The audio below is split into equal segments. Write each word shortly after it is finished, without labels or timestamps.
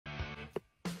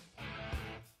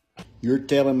You're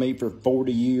telling me for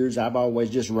 40 years I've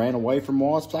always just ran away from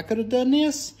wasps? I could have done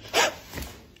this?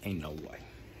 Ain't no way.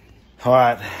 All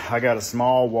right, I got a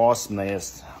small wasp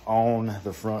nest on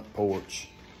the front porch.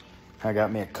 I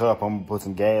got me a cup. I'm gonna put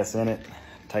some gas in it,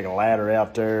 take a ladder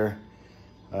out there.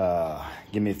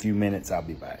 Give me a few minutes, I'll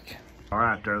be back. All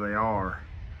right, there they are.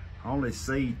 I only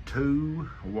see 2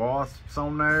 wasps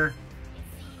on there.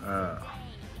 I'm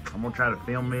gonna try to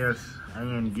film this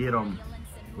and get them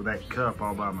with that cup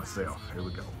all by myself. Here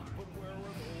we go.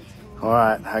 All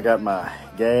right, I got my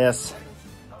gas.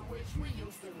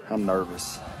 I'm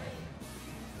nervous.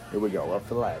 Here we go, up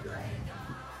the ladder.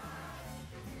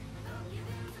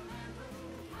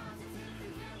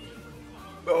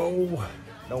 Oh,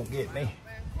 don't get me.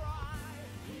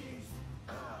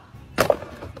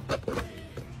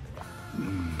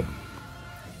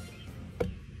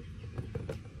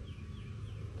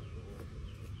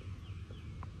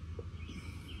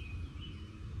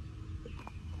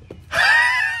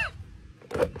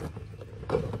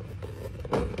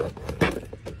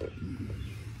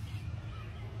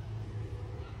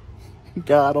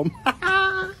 Got him.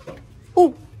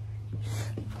 Ooh.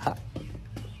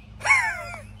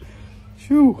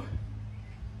 Shoo.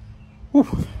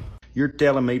 Ooh. You're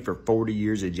telling me for 40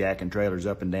 years of jacking trailers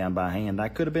up and down by hand, I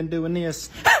could have been doing this?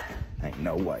 Ain't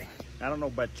no way. I don't know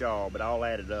about y'all, but all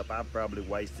added up, I've probably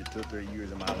wasted 2 or 3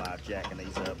 years of my life jacking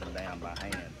these up and down by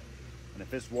hand. And if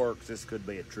this works, this could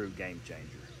be a true game changer.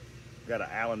 Got an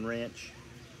Allen wrench,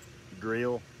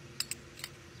 drill,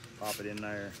 pop it in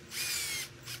there.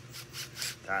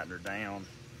 Tighten her down.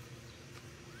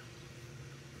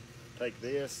 Take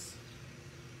this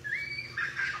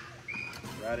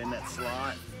right in that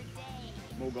slot.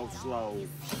 We'll go slow.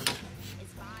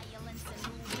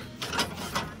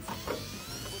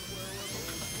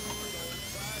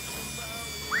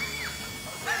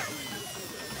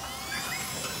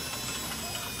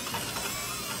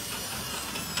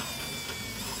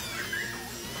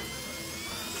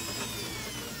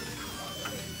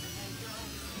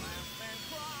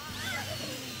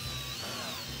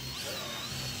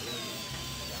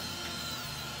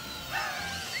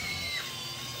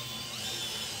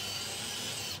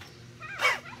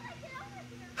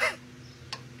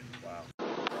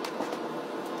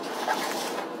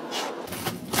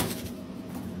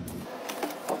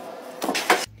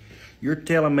 You're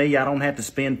telling me I don't have to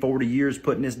spend 40 years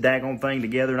putting this daggone thing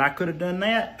together and I could have done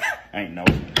that? Ain't no.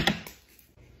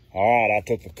 All right, I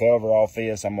took the cover off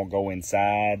this. I'm gonna go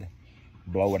inside,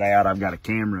 blow it out. I've got a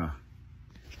camera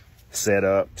set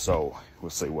up, so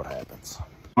we'll see what happens.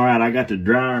 All right, I got the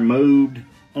dryer moved,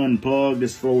 unplugged.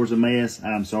 This floor's a mess,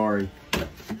 I'm sorry.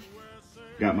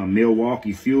 Got my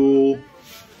Milwaukee fuel.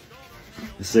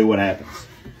 Let's see what happens.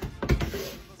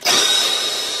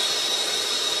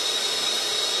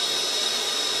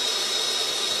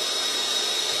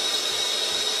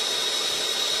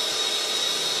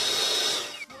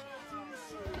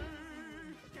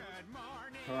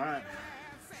 All right,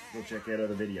 go check that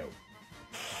other video.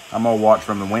 I'm gonna watch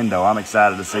from the window. I'm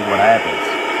excited to see what happens.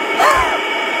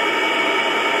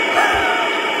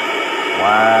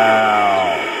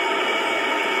 Wow.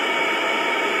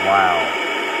 Wow.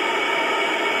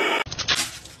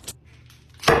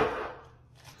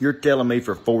 You're telling me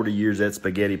for 40 years that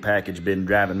spaghetti package been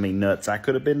driving me nuts. I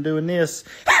could have been doing this?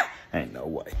 Ain't no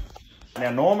way.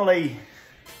 Now, normally,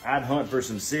 I'd hunt for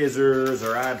some scissors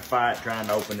or I'd fight trying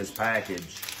to open this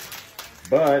package.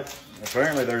 But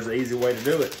apparently there's an easy way to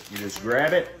do it. You just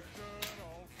grab it.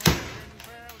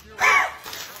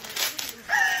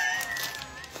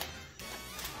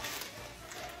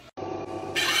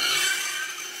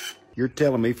 You're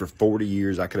telling me for 40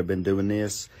 years I could have been doing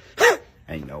this?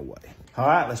 Ain't no way. All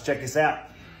right, let's check this out.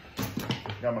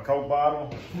 Got my Coke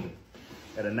bottle.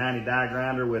 Got a 90 die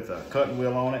grinder with a cutting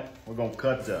wheel on it. We're gonna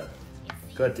cut the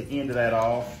end of that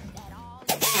off.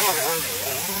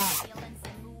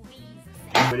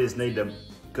 We just need to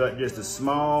cut just a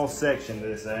small section of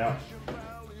this out.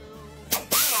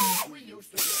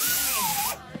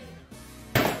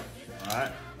 All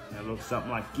right, that looks something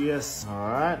like this. All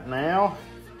right, now.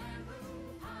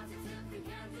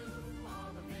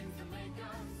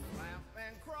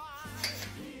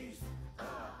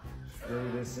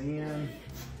 Screw this in.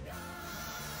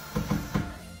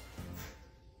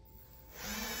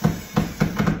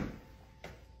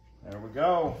 There we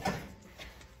go.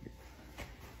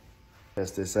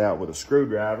 Test this out with a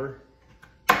screwdriver.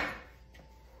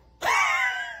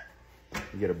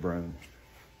 Get a broom.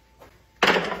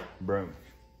 Broom.